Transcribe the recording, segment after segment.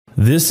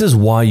This is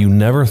why you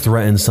never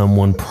threaten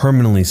someone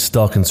permanently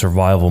stuck in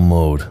survival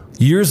mode.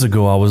 Years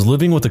ago, I was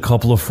living with a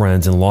couple of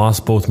friends and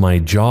lost both my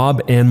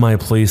job and my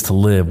place to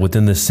live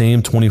within the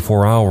same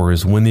 24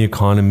 hours when the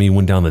economy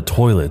went down the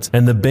toilet,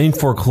 and the bank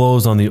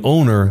foreclosed on the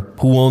owner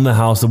who owned the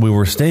house that we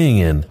were staying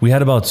in. We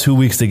had about 2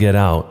 weeks to get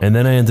out, and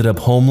then I ended up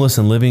homeless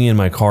and living in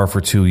my car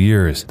for 2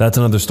 years. That's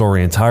another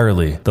story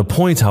entirely. The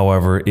point,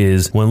 however,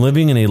 is when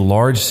living in a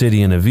large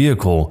city in a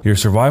vehicle, your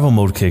survival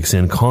mode kicks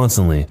in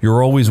constantly.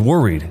 You're always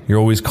worried, you're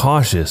always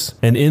cautious,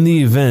 and in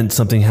the event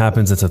something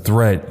happens that's a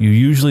threat, you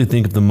usually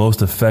think of the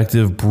most effective,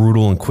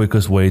 brutal, and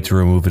quickest way to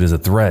remove it as a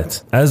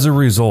threat. As a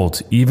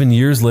result, even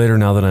years later,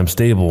 now that I'm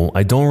stable,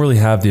 I don't really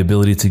have the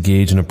ability to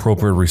gauge an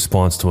appropriate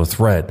response to a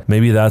threat.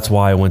 Maybe that's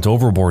why I went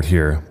overboard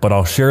here, but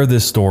I'll share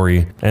this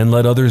story and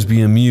let others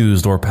be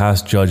amused or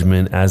pass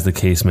judgment as the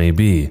case may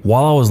be.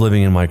 While I was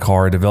living in my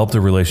car, I developed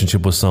a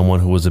relationship with someone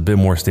who was a bit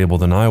more stable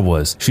than I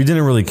was. She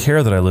didn't really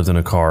care that I lived in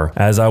a car,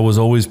 as I was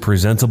always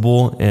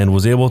presentable and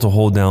was able to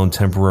hold down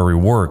temporary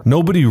work.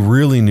 Nobody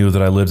really knew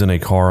that I lived in a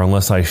car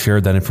unless I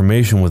shared that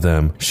information with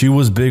them. She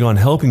was big on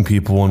helping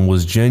people and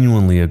was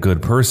genuinely a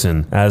good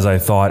person, as I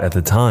thought at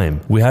the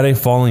time. We had a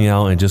falling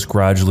out and just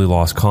gradually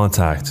lost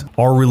contact.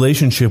 Our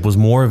relationship was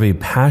more of a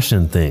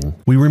passion thing.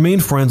 We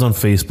remained friends on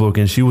Facebook,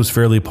 and she was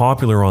fairly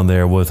popular on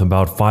there with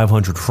about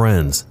 500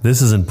 friends.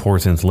 This is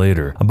important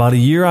later. About a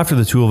year after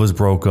the two of us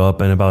broke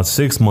up, and about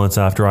 6 months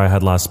after I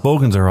had last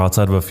spoken to her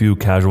outside of a few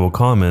casual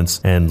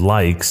comments and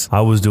likes,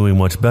 I was doing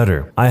much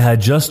better. I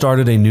had just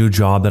started a new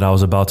job that I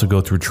was about to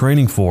go through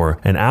training for,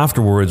 and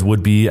afterwards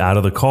would be out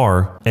of the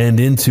car and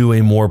into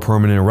a more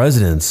permanent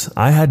residence.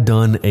 I had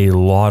done a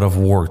lot of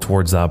work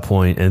towards that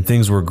point, and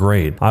things were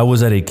great. I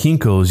was at a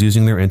Kinko's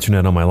using their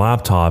internet on my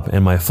laptop,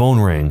 and my phone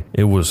rang.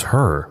 It was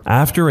her.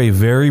 After a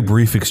very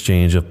brief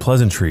exchange of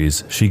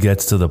pleasantries, she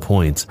gets to the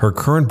point. Her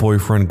current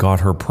boyfriend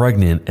got her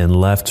pregnant and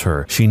left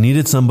her. She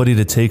needed somebody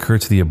to take her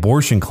to the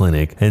abortion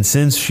clinic, and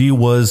since she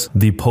was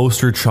the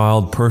poster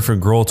child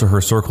perfect girl to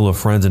her circle of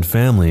friends and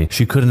family,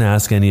 she couldn't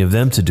ask any of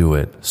them to do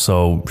it.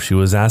 So she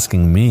was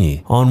asking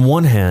me. On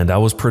one hand, I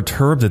was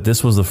perturbed that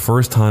this was the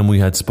first time we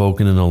had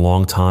spoken in a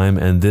long time,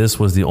 and this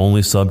was the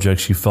only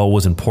subject she felt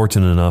was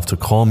important enough to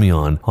call me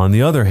on. On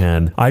the other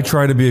hand, I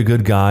try to be a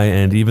good guy,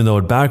 and even though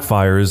it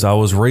backfires, I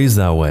was raised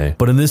that way.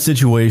 But in this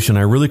situation,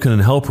 I really couldn't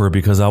help her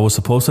because I was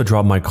supposed to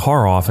drop my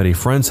car off at a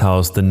friend's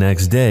house the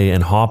next day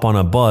and hop on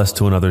a bus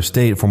to another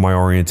state for my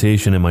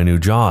orientation in my new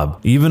job.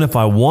 Even if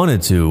I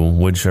wanted to,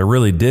 which I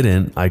really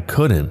didn't, I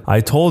couldn't.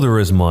 I told her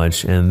as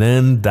much, and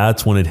then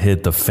that's when it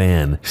hit the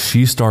fan.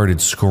 She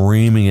started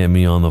screaming at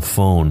me on the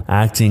phone,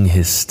 acting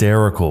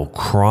hysterical,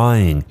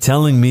 crying,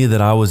 telling me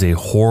that I was a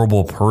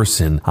horrible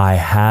person. I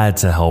had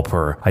to help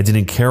her. I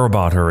didn't care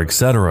about her,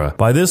 etc.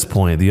 By this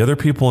point, the other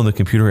people in the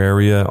computer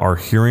area are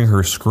hearing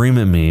her scream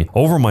at me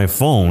over my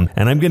phone,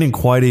 and I'm getting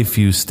quite a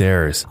few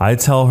stares. I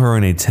tell her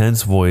in a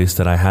tense voice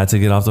that I had to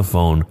get off the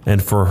phone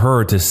and for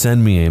her to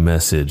send me a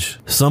message.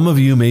 Some of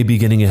you may be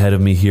getting ahead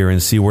of me here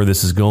and see where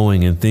this is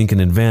going and think in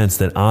advance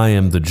that I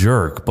am the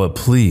jerk, but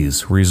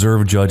please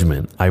reserve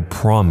judgment. I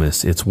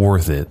promise it's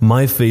worth it.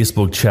 My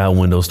Facebook chat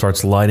window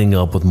starts lighting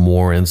up with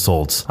more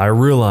insults. I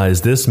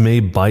realize this may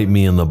bite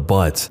me in the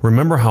butt.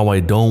 Remember how I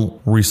don't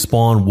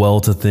respond well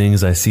to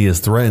things I see as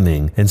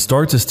threatening and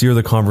start to steer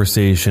the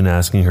conversation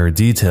asking her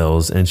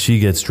details, and she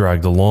gets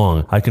dragged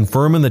along. I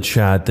confirm in the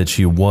chat that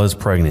she was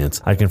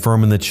pregnant. I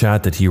confirm in the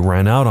chat that he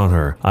ran out on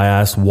her. I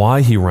asked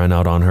why he ran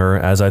out on her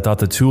as I thought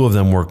the two of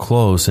them were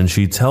close, and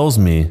she tells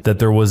me that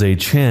there was a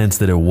chance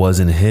that it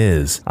wasn't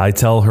his. I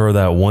tell her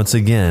that once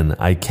again,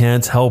 I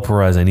can't help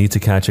her as I need to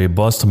catch a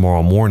bus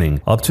tomorrow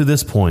morning. Up to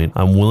this point,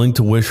 I'm willing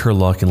to wish her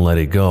luck and let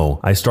it go.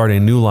 I start a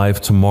new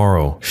life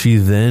tomorrow. She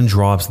then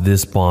drops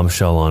this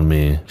bombshell on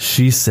me.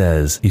 She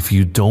says, if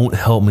you don't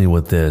help me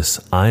with this,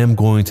 I am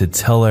going to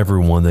tell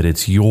everyone that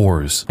it's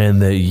yours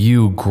and that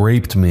you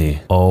raped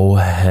me. Oh,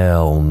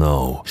 hell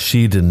no.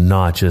 She did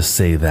not just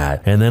say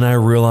that. And then I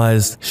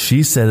realized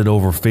she said it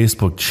over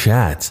Facebook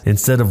chat.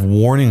 Instead of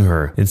warning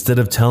her, instead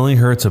of telling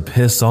her to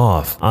piss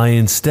off, I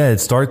instead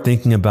start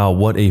thinking about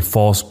what a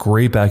false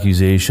rape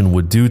accusation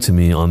would do to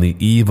me on the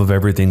eve of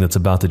everything that's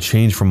about to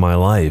change from my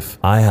life.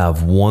 I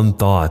have one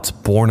thought,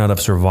 born out of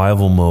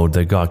survival mode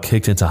that got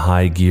kicked into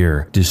high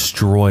gear.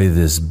 Destroy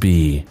this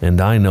bee,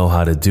 and I know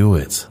how to do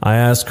it. I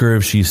ask her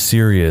if she's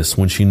serious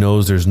when she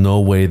knows there's no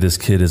way this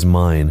kid is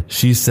mine.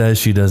 She says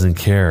she doesn't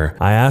care.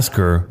 I ask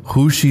her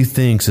who she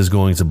thinks is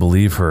going to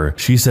believe her.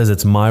 She says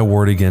it's my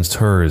word against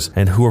hers,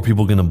 and who are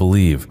people going to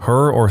believe?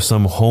 Her or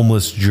some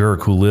homeless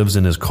jerk who lives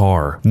in his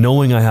car?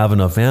 Knowing I have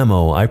enough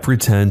ammo, I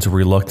pretend to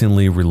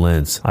reluctantly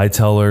relent. I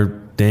tell her,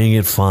 Dang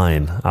it,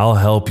 fine. I'll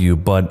help you,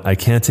 but I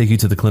can't take you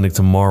to the clinic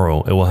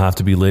tomorrow. It will have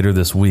to be later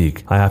this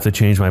week. I have to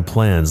change my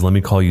plans. Let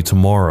me call you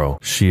tomorrow.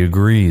 She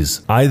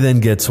agrees. I then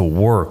get to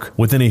work.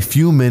 Within a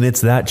few minutes,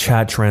 that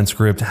chat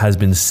transcript has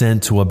been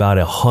sent to about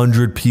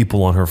 100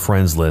 people on her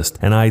friends list,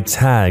 and I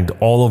tagged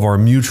all of our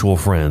mutual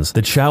friends.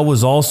 The chat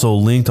was also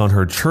linked on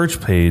her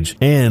church page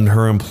and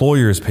her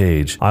employer's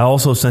page. I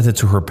also sent it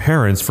to her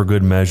parents for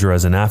good measure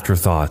as an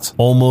afterthought.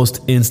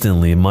 Almost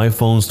instantly, my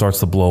phone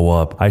starts to blow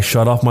up. I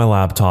shut off my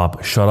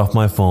laptop, shut off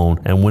my phone,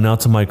 and went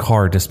out to my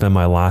car to spend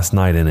my last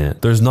night in it.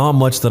 There's not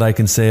much that I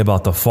can say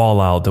about the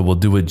fallout that will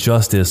do it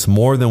justice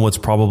more than what's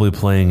probably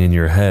playing in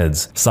your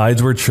heads.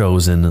 Sides were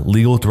chosen,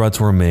 legal threats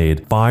were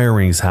made,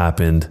 firings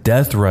happened,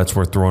 death threats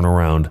were thrown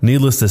around.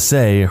 Needless to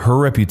say, her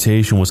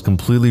reputation was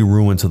completely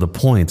ruined to the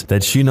point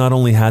that she not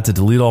only had to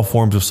delete all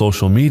forms of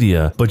social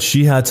media, but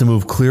she had to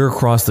move clear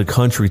across the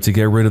country to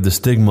get rid of the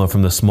stigma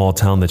from the small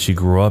town that she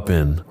grew up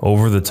in.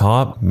 Over the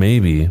top?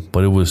 Maybe,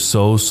 but it was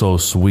so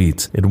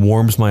sweet. It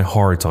warms my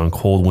heart on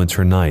cold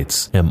winter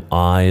nights. Am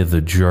I the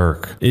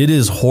jerk? It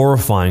is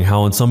horrifying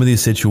how in some of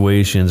these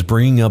situations,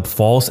 bringing up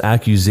false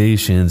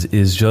accusations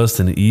is just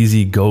an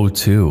easy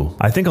go-to.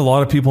 I think a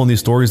lot of people in these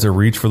stories that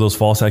reach for those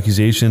false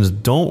accusations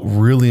don't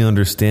really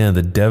understand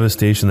the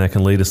devastation that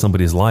can lay to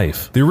somebody's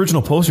life. The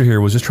original poster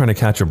here was just trying to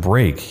catch a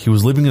break. He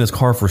was living in his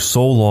car for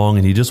so long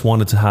and he just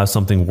wanted to have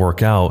something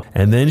work out,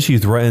 and then she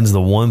threatens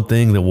the one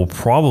thing that will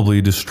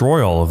probably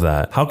destroy all of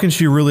that. How can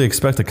she really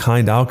expect a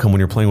kind outcome when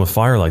you're playing with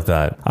fire like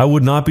that? I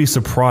would not be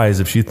surprised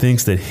if she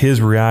thinks that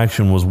his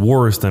reaction was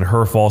worse than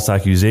her false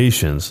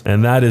accusations,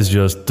 and that is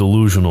just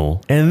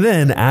delusional. And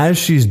then as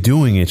she's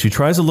doing it, she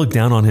tries to look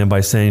down on him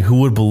by saying, who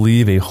would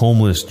believe a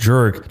homeless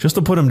jerk, just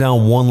to put him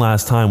down one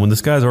last time when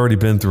this guy's already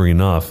been through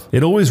enough.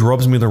 It always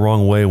rubs me the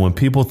wrong way when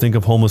people think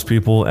of homeless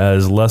people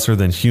as lesser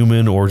than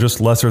human or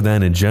just lesser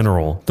than in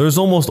general. There's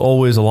almost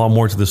always a lot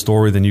more to the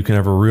story than you can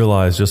ever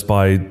realize just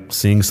by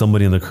seeing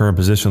somebody in the current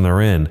position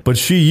they're in. But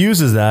she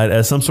uses that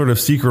as some sort of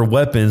secret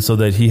weapon so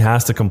that he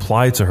has to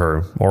comply to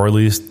her, or at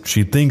least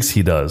she thinks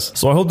he does.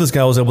 So I hope this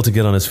guy was able to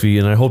get on his feet,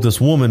 and I hope this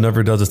woman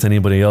never does this to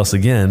anybody else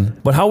again.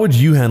 But how would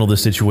you handle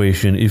this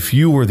situation if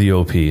you were the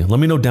OP? Let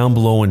me know down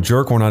below, and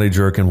jerk or not a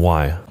jerk, and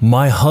why.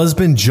 My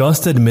husband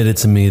just admitted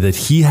to me that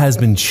he has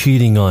been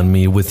cheating on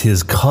me with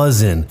his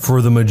cousin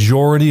for the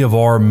majority of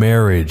our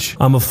marriage.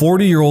 I'm a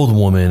 40-year-old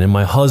woman and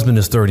my husband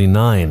is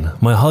 39.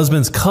 My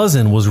husband's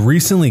cousin was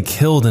recently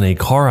killed in a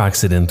car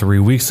accident 3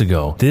 weeks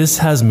ago. This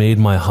has made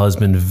my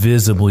husband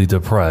visibly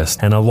depressed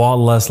and a lot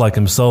less like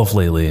himself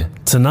lately.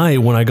 Tonight,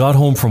 when I got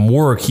home from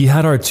work, he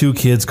had our 2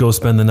 kids go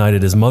spend the night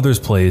at his mother's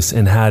place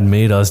and had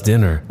made us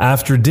dinner.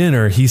 After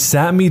dinner, he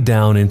sat me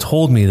down and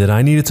told me that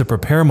I needed to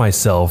prepare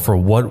myself for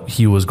what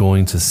he was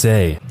going to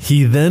say.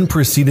 He then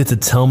proceeded to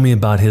tell me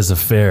about his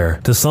affair.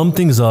 To sum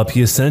things up,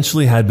 he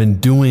essentially had been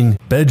doing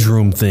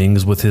bedroom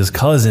things with his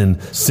cousin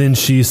since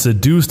she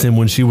seduced him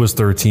when she was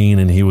 13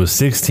 and he was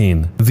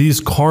 16. These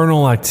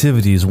carnal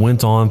activities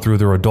went on through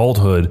their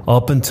adulthood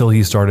up until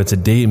he started to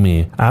date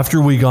me.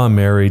 After we got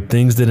married,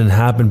 things didn't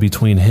happen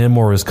between him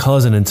or his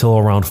cousin until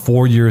around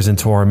 4 years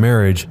into our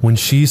marriage, when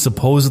she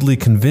supposedly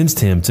convinced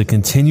him to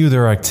continue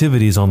their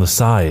activities on the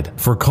side.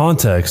 For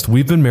context,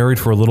 we've been married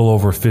for a little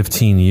over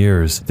 15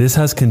 years. This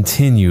has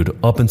continued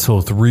up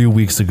until 3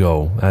 weeks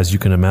ago, as you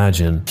can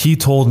imagine. He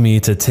told me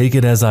to take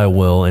it as I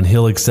will and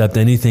he'll accept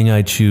anything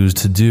I choose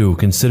to do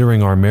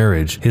considering our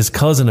marriage. His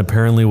cousin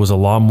apparently was a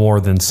lot more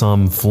than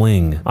some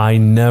fling. I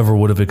never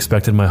would have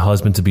expected my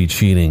husband to be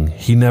cheating.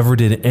 He never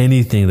did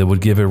anything that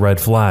would give it red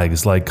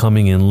flags, like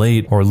coming in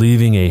late or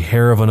leaving a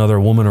hair of another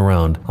woman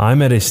around.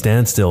 I'm at a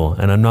standstill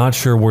and I'm not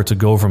sure where to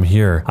go from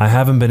here. I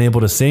haven't been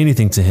able to say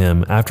anything to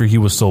him after he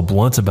was so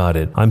blunt about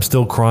it. I'm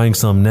still crying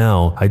some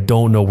now. I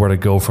don't know where to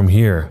go from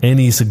here.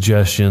 Any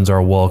suggestions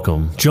are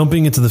welcome.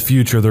 Jumping into the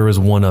future, there is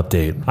one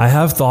update. I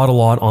have thought a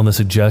lot on the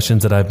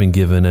suggestions that I've been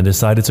given and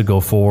decided to go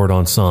forward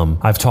on some.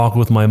 I've talked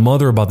with my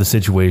mother about the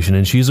situation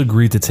and she's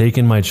agreed to take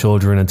in my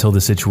children until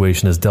the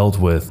situation is dealt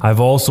with. I've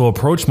also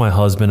approached my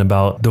husband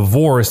about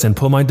divorce and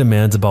put my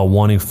demands about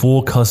wanting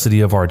full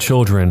custody of our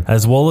children,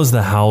 as well as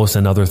the house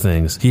and other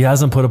things. He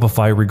hasn't put up a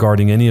fight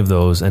regarding any of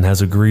those and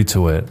has agreed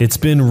to it. It's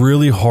been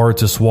really hard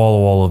to swallow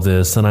all of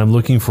this, and I'm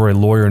looking for a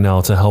lawyer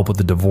now to help with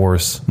the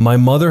divorce. My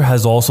mother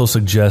has also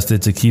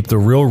suggested to keep the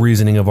real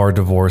reasoning of our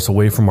divorce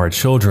away from our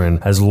children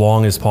as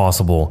long as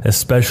possible,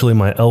 especially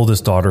my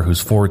eldest daughter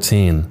who's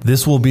 14.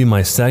 This will be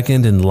my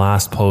second and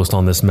last post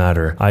on this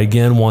matter. I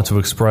again want to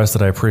express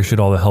that I appreciate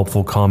all the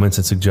helpful comments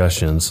and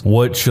suggestions.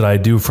 What should I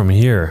do from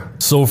here?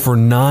 So for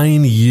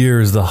 9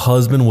 years, the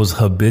husband was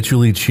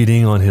habitually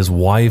cheating on his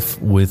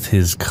wife with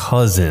his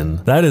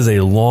cousin. That is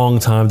a long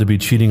time to be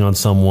cheating on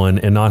someone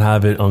and not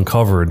have it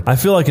uncovered. I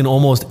feel like in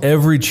almost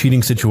every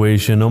cheating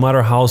situation, no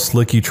matter how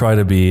slick you try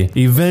to be,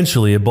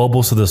 eventually it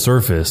bubbles to the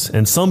surface,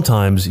 and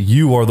sometimes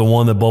you are the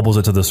one that bubbles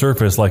it to the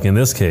surface, like in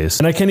this case.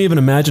 And I can't even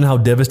imagine how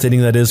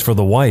devastating that is for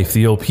the wife,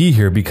 the OP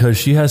here, because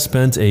she has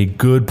spent a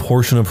good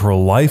portion of her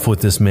life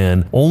with this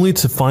man, only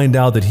to find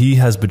out that he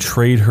has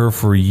betrayed her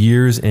for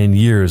years and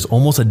years,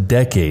 almost a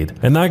decade.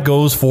 And that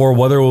goes goes for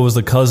whether it was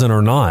the cousin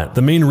or not.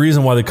 The main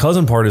reason why the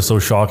cousin part is so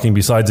shocking,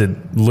 besides it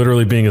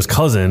literally being his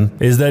cousin,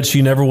 is that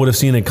she never would have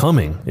seen it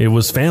coming. It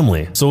was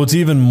family. So it's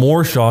even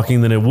more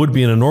shocking than it would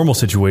be in a normal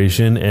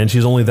situation, and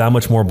she's only that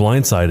much more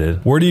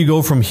blindsided. Where do you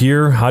go from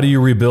here? How do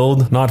you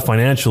rebuild? Not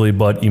financially,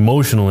 but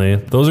emotionally.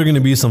 Those are going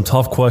to be some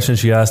tough questions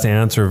she has to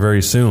answer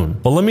very soon.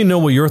 But let me know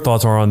what your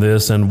thoughts are on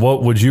this, and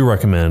what would you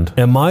recommend?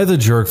 Am I the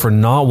jerk for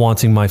not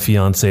wanting my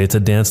fiance to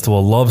dance to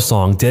a love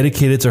song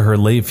dedicated to her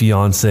late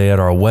fiance at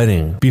our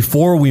wedding?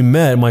 Before we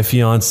met, my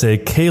fiance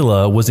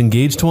Kayla was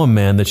engaged to a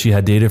man that she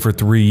had dated for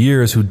 3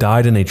 years who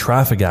died in a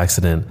traffic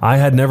accident. I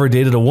had never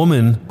dated a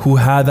woman who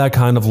had that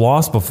kind of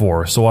loss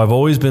before, so I've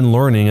always been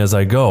learning as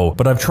I go,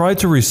 but I've tried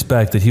to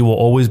respect that he will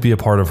always be a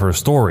part of her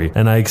story,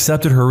 and I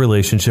accepted her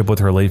relationship with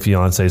her late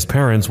fiance's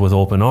parents with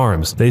open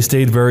arms. They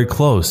stayed very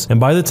close, and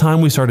by the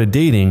time we started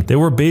dating, they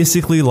were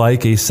basically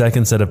like a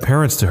second set of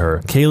parents to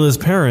her. Kayla's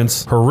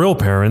parents, her real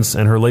parents,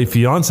 and her late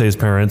fiance's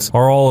parents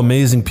are all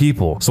amazing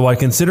people, so I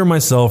consider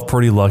myself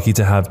pretty lucky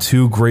to have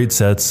 2 great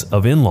sets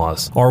of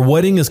in-laws. Our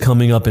wedding is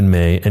coming up in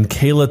May, and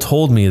Kayla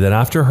told me that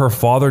after her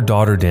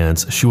father-daughter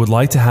dance, she would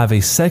like to have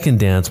a second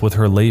dance with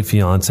her late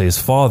fiance's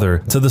father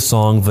to the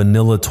song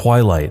Vanilla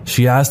Twilight.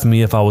 She asked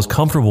me if I was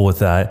comfortable with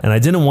that, and I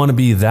didn't want to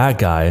be that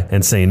guy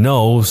and say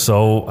no,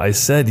 so I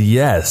said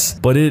yes.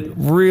 But it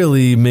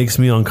really makes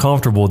me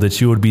uncomfortable that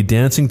she would be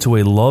dancing to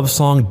a love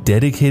song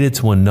dedicated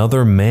to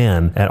another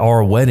man at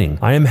our wedding.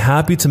 I am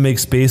happy to make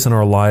space in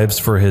our lives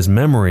for his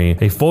memory.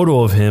 A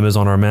photo of him is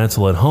on our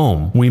mantle at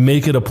home. We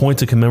make it a point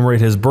to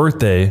commemorate his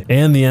birthday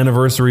and the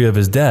anniversary of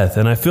his death,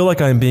 and I feel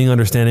like I am being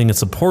understanding and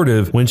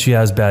supportive when she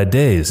has bad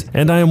days.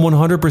 And I am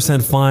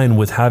 100% fine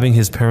with having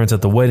his parents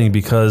at the wedding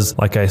because,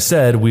 like I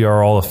said, we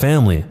are all a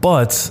family.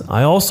 But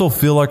I also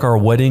feel like our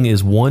wedding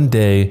is one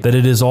day that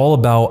it is all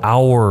about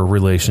our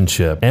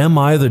relationship. Am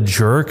I the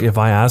jerk if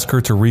I ask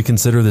her to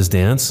reconsider this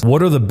dance?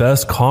 What are the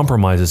best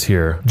compromises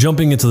here?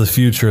 Jumping into the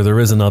future, there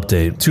is an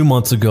update. 2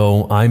 months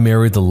ago, I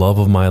married the love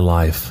of my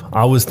life.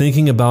 I was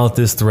thinking about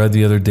this thread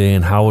the other day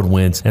and how it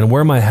went and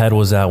where my head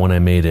was at when I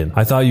made it.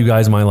 I thought you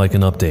guys might like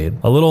an update.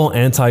 A little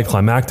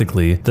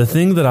anticlimactically, the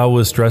thing that I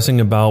was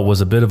stressing about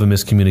was a bit of a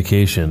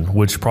miscommunication,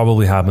 which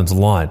probably happens a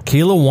lot.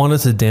 Kayla wanted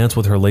to dance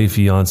with her late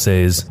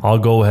fiance's, I'll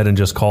go ahead and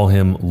just call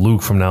him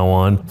Luke from now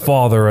on,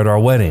 father at our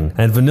wedding.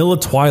 And Vanilla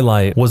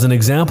Twilight was an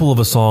example of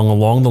a song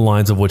along the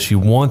lines of what she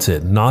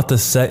wanted, not the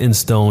set in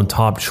stone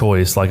top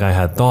choice like I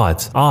had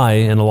thought. I,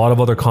 and a lot of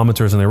other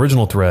commenters in the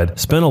original thread,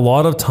 spent a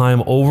lot of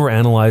time over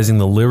analyzing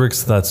the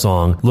lyrics to that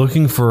song,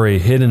 looking for a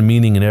hidden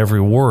meaning in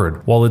every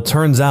word. While it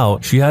turns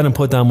out she hadn't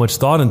put that much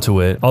thought into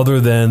it, other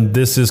than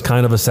this is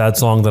kind of a sad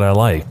song that I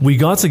like. We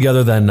got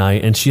together that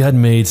night and she had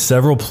made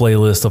several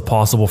playlists of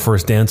possible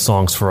first dance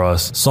songs for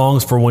us.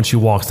 Songs for when she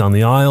walks down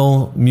the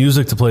aisle,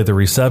 music to play at the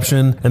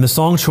reception, and the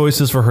song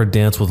choices for her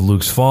dance with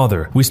Luke's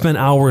father. We spent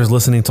hours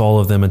listening to all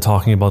of them and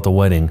talking about the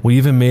wedding. We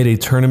even made a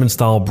tournament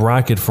style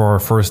bracket for our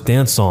first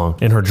dance song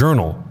in her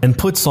journal and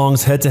put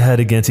songs head to head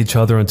against each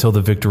other until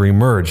the victory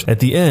emerged. At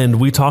the end,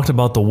 we talked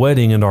about the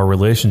wedding and our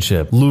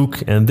relationship,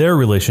 Luke and their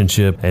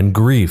relationship, and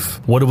grief.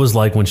 What it was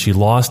like when she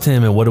lost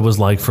him and what it was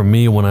like for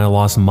me when I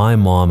lost my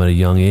mom at a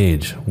young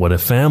age. What a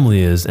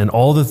family is and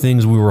all the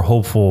things we were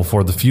hopeful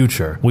for the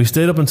future. We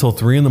stayed up until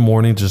 3 in the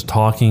morning just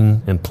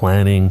talking and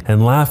planning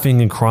and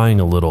laughing and crying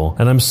a little,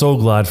 and I'm so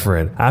glad for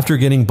it. After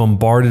getting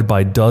bombarded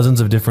by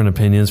dozens of different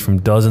opinions from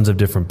dozens of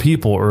different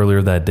people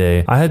earlier that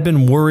day, I had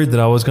been worried that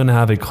I was going to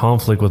have a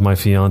conflict with my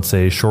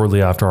fiance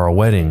shortly after our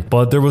wedding,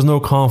 but there was no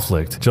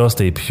conflict,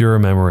 just a pure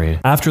memory.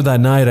 After that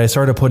night, I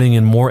started putting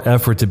in more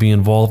effort to be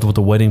involved with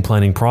the wedding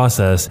planning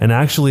process and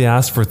actually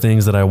asked for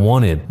things that I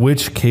wanted,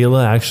 which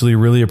Kayla actually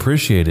really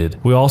appreciated.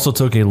 We also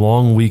took a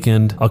long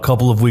weekend a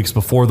couple of weeks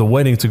before the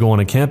wedding to go on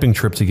a camping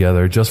trip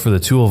together just for the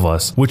 2 of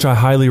us, which I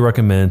highly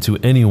recommend to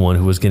anyone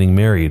who is getting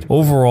married.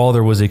 Overall,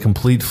 there was a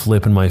complete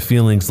flip in my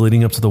feelings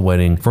leading up to the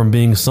wedding, from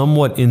being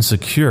somewhat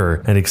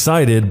insecure and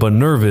excited but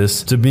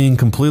nervous to being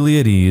completely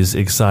at ease,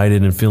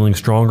 excited, and feeling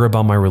stronger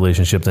about my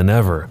relationship than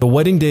ever. The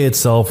wedding day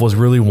itself was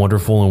really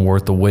wonderful and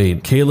worth the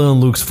wait. Kayla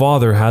and Luke's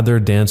father had their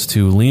dance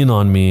to Lean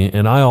on Me,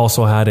 and I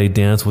also had a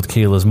dance with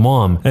Kayla's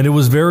mom, and it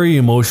was very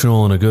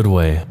emotional in a good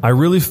way. I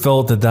really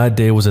felt that that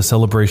day was a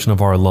celebration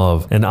of our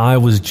love, and I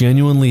was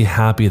genuinely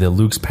happy that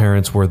Luke's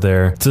parents were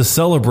there to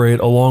celebrate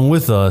along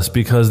with us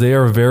because they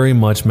are very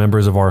much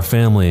members of our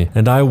family,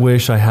 and I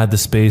wish I had the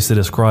space to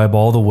describe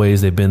all the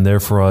ways they've been there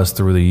for us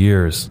through the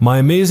years. My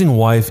amazing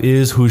wife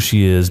is who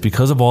she is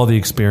because of all the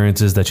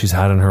experiences that she's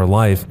had in her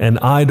life, and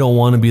I don't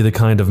want to be the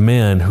kind of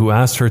man who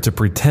asks her to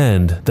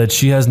pretend that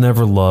she has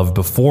never loved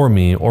before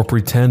me or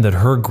pretend that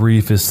her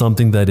grief is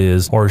something that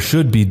is or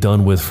should be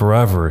done with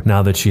forever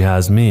now that she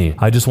has me.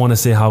 I just want to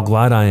say how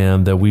glad I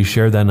am that we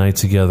shared that night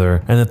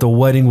together and that the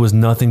wedding was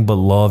nothing but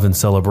love and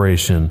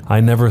celebration.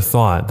 I never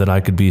thought that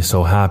I could be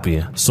so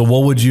happy. So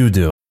what would you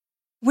do?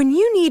 When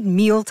you need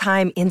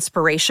mealtime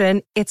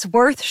inspiration, it's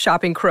worth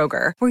shopping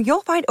Kroger, where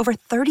you'll find over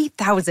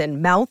 30,000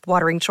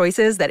 mouth-watering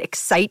choices that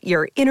excite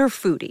your inner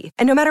foodie.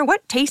 And no matter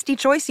what tasty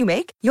choice you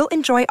make, you'll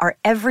enjoy our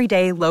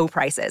everyday low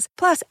prices,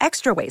 plus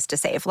extra ways to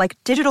save, like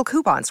digital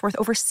coupons worth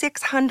over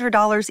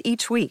 $600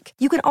 each week.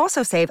 You can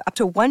also save up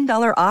to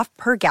 $1 off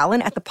per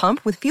gallon at the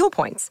pump with fuel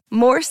points.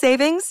 More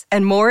savings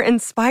and more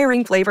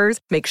inspiring flavors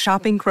make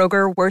shopping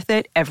Kroger worth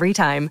it every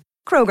time.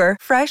 Kroger,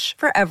 fresh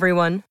for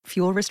everyone.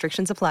 Fuel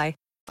restrictions apply.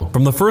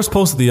 From the first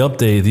post of the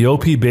update, the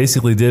OP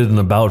basically did an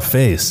about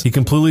face. He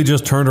completely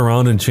just turned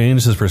around and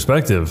changed his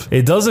perspective.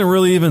 It doesn't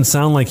really even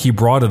sound like he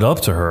brought it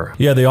up to her.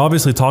 Yeah, they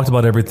obviously talked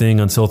about everything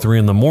until 3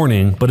 in the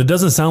morning, but it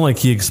doesn't sound like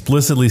he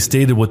explicitly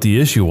stated what the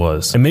issue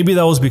was. And maybe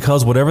that was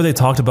because whatever they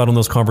talked about in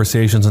those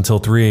conversations until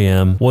 3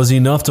 a.m. was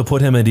enough to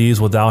put him at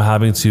ease without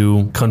having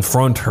to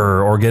confront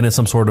her or get in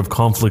some sort of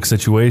conflict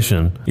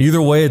situation.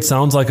 Either way, it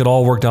sounds like it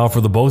all worked out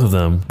for the both of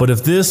them. But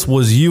if this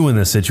was you in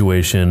this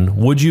situation,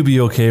 would you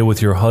be okay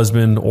with your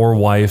husband or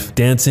wife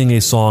dancing a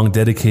song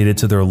dedicated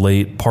to their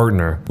late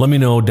partner? Let me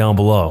know down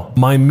below.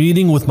 My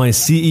meeting with my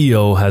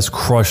CEO has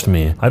crushed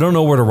me. I don't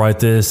know where to write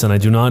this, and I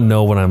do not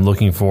know what I'm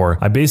looking for.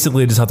 I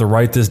basically just have to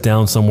write this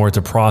down somewhere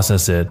to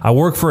process it. I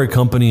work for a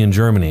company in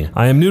Germany.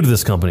 I am new to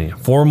this company,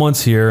 4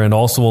 months here and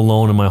also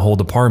alone in my whole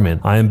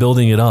department. I am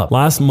building it up.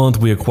 Last month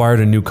we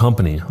acquired a new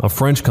company, a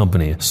French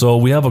company, so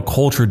we have a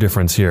culture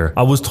difference here.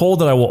 I was told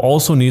that I will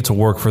also need to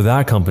work for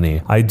that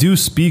company. I do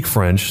speak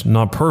French,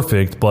 not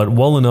perfect, but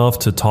well enough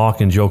to talk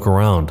and joke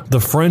around. The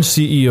French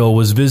CEO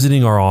was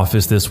visiting our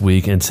office this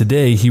week, and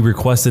today he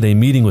requested a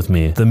meeting with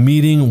me. The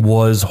meeting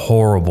was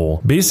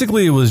horrible.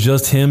 Basically, it was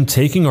just him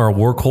taking our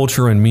work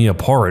culture and me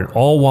apart,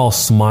 all while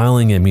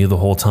smiling at me the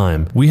whole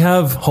time. We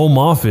have home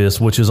office,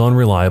 which is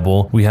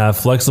unreliable. We have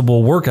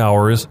flexible work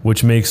hours,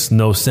 which makes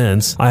no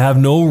sense. I have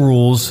no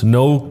rules,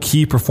 no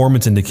key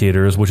performance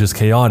indicators, which is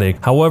chaotic.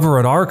 However,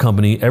 at our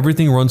company,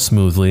 everything runs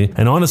smoothly,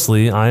 and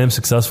honestly, I am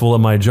successful at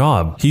my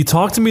job. He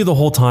talked to me the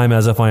whole time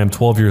as if I am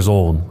 12 years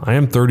old. I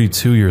am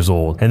 32 years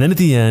old. And then at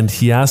the end,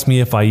 he asked me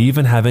if I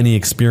even have any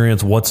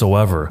experience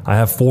whatsoever. I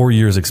have 4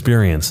 years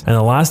experience. And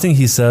the last thing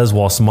he says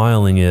while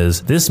smiling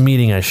is, "This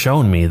meeting has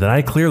shown me that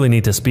I clearly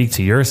need to speak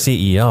to your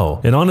CEO."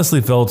 It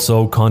honestly felt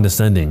so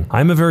condescending.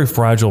 I'm a very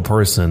fragile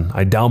person.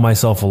 I doubt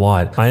myself a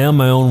lot. I am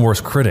my own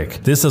worst critic.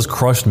 This has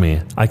crushed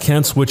me. I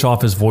can't switch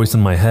off his voice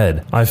in my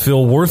head. I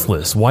feel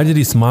worthless. Why did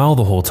he smile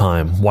the whole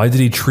time? Why did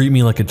he treat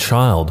me like a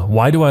child?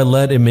 Why do I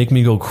let it make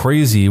me go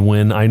crazy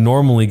when I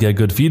normally get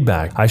good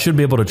feedback? I should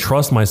be able to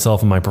trust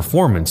myself in my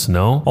performance,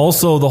 no?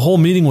 Also, the whole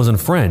meeting was in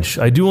French.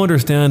 I do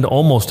understand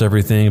almost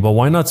everything, but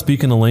why not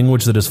speak in a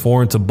language that is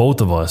foreign to both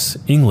of us,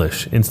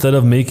 English, instead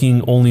of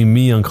making only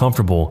me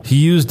uncomfortable? He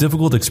used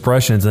difficult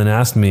expressions and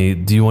asked me,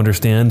 "Do you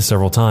understand?"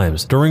 several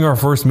times. During our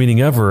first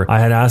meeting ever, I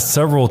had asked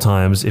several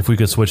times if we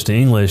could switch to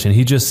English, and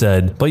he just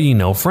said, "But you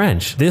know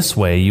French. This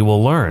way you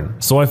will learn."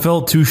 So I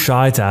felt too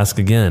shy to ask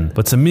again.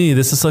 But to me,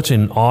 this is such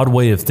an odd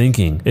way of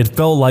thinking. It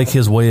felt like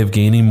his way of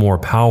gaining more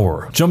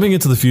power. Jumping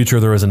into the future,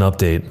 there is an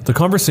update. The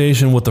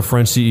conversation with the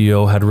French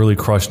CEO had really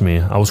crushed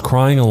me. I was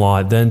crying a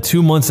lot. Then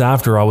 2 months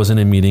after, I was in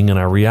a meeting and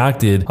I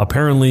reacted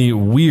apparently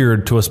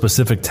weird to a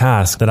specific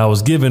task that I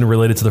was given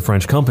related to the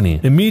French company.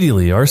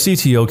 Immediately, our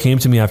CTO came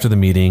to me after the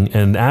meeting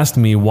and asked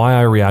me why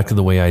I reacted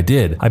the way I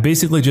did. I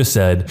basically just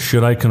said,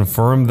 should I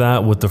confirm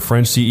that with the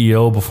French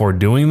CEO before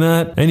doing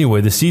that?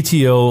 Anyway, the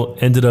CTO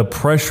ended up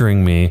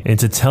pressuring me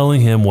into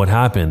telling him what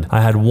happened.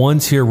 I had one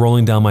tear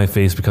rolling down my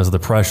face because of the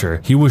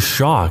pressure. He was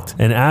shocked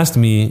and asked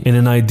me, in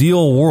an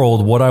ideal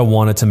world, what I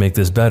wanted to make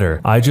this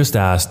better. I just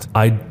asked,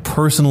 I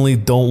personally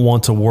don't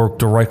want to work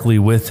directly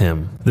with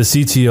him. The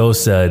CTO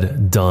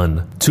said,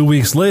 done. 2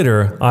 weeks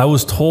later, I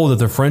was told that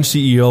the French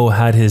CEO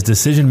had his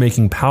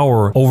decision-making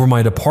power over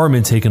my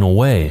department taken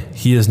away.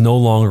 He is no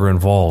longer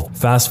involved.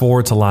 Fast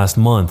forward to last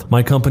month,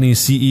 my company's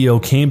CEO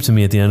came to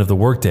me at the end of the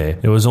workday.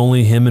 It was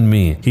only him and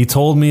me. He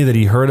told me that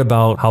he heard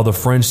about how the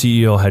French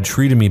CEO had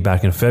treated me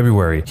back in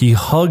February. He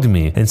hugged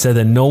me and said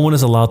that no one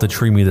is allowed to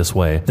treat me this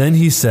way. Then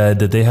he said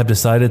that they have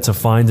decided to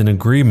find an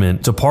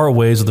agreement to part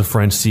ways with the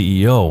French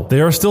CEO.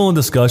 They are still in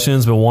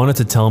discussions but wanted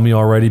to tell me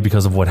already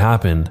because of what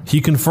happened.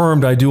 He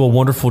confirmed I do a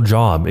wonderful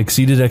job,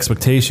 exceeded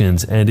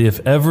expectations, and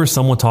if ever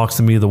someone talks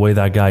to me the way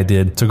that guy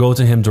did, to go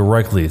to him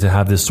directly to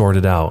have this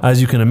sorted out.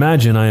 As you can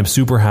imagine, I am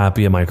super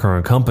happy at my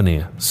current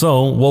company.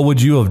 So, what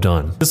would you have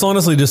done? This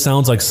honestly just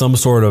sounds like some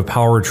sort of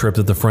power trip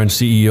that the French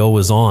CEO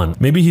was on.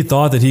 Maybe he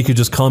thought that he could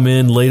just come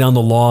in, lay down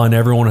the law, and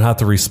everyone would have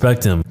to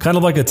respect him. Kind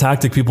of like a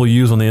tactic people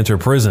use when they enter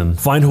prison.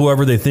 Find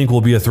whoever they think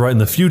will be a threat in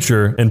the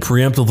future and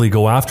preemptively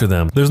go after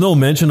them. There's no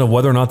mention of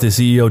whether or not not the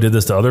CEO did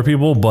this to other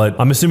people, but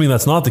I'm assuming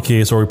that's not the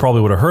case, or we probably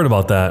would have heard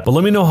about that. But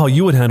let me know how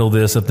you would handle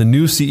this if the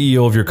new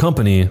CEO of your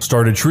company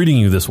started treating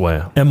you this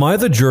way. Am I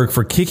the jerk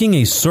for kicking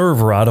a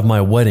server out of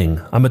my wedding?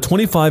 I'm a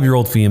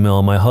 25-year-old female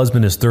and my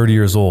husband is 30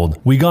 years old.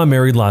 We got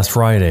married last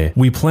Friday.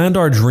 We planned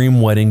our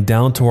dream wedding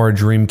down to our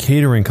dream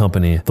catering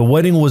company. The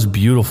wedding was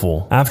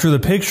beautiful. After the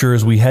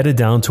pictures, we headed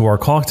down to our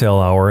cocktail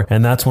hour,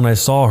 and that's when I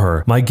saw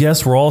her. My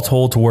guests were all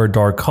told to wear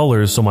dark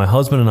colors, so my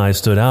husband and I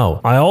stood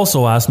out. I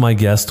also asked my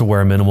guests to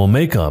wear minimal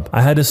makeup.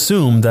 I had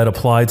assumed that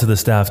applied to the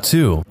staff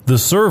too. The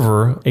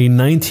server, a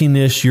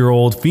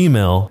 19-ish-year-old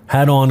female,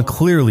 had on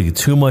clearly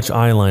too much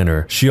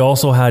eyeliner. She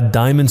also had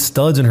diamond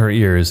studs in her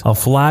ears, a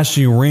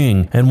flashy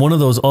ring, and one of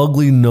those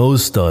ugly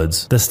nose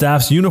studs. The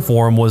staff's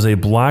uniform was a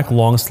black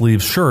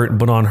long-sleeve shirt,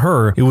 but on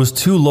her, it was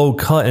too low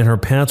cut and her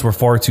pants were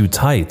far too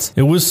tight.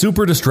 It was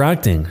super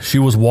distracting. She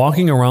was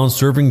walking around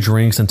serving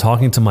drinks and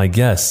talking to my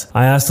guests.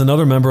 I asked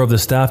another member of the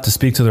staff to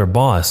speak to their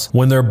boss.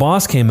 When their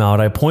boss came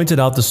out, I pointed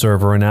out the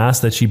server and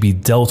asked that she be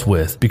dealt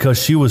with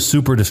because she was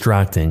super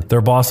distracting.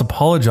 Their boss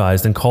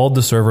apologized and called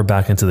the server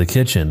back into the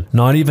kitchen.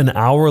 Not even an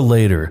hour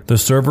later, the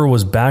server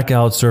was back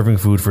out serving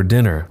food for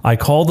dinner. I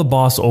called the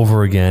boss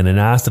over again and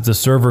asked if the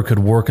server could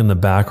work in the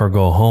back or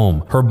go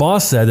home. Her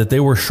boss said that they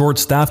were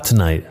short-staffed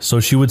tonight, so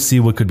she would see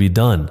what could be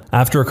done.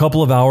 After a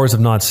couple of hours of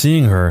not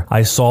seeing her,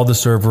 I saw the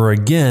server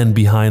again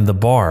behind the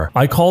bar.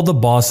 I called the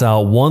boss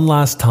out one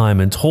last time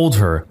and told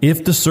her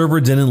if the server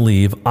didn't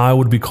leave, I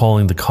would be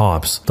calling the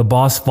cops. The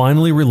boss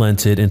finally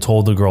relented and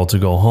told the girl to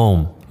go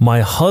home.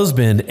 My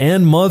husband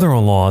and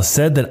mother-in-law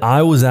said that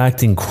I was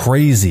acting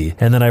crazy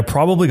and that I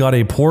probably got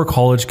a poor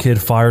college kid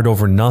fired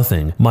over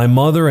nothing. My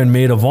mother and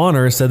maid of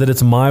honor said that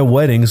it's my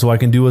wedding so I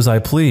can do as I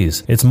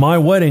please. It's my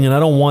wedding and I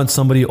don't want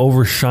somebody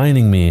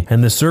overshining me,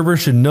 and the server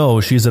should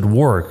know she's at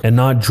work and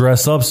not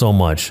dress up so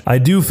much. I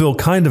do feel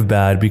kind of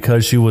bad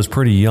because she was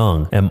pretty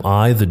young. Am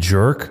I the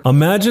jerk?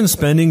 Imagine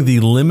spending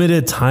the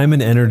limited time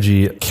and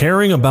energy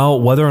caring about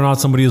whether or not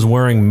somebody is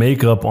wearing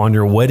makeup on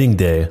your wedding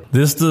day.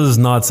 This does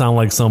not sound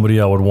like somebody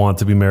I would want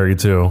to be married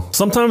to.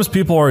 Sometimes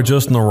people are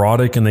just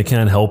neurotic and they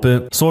can't help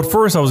it. So at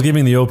first I was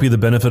giving the OP the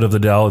benefit of the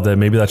doubt that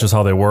maybe that's just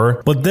how they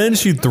were. But then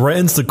she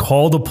threatens to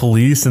call the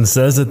police and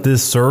says that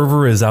this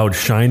server is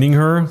outshining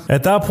her.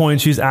 At that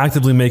point, she's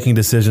actively making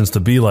decisions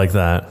to be like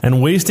that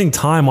and wasting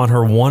time on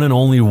her one and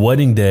only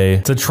wedding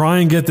day to try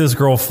and get this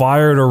girl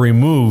fired or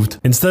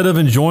removed instead of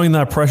enjoying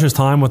that precious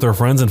time with her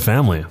friends and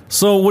family.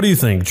 So what do you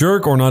think?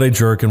 Jerk or not a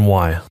jerk, and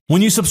why?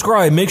 When you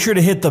subscribe, make sure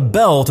to hit the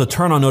bell to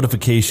turn on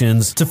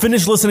notifications. To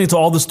finish listening to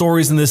all the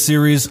stories in this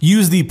series,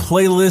 use the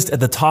playlist at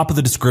the top of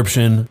the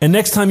description. And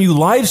next time you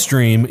live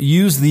stream,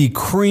 use the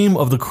cream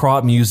of the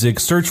crop music.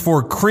 Search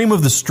for Cream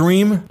of the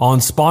Stream on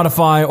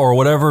Spotify or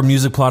whatever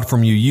music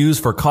platform you use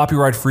for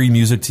copyright-free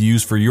music to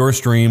use for your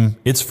stream.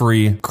 It's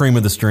free. Cream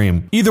of the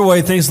Stream. Either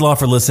way, thanks a lot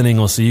for listening.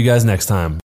 We'll see you guys next time.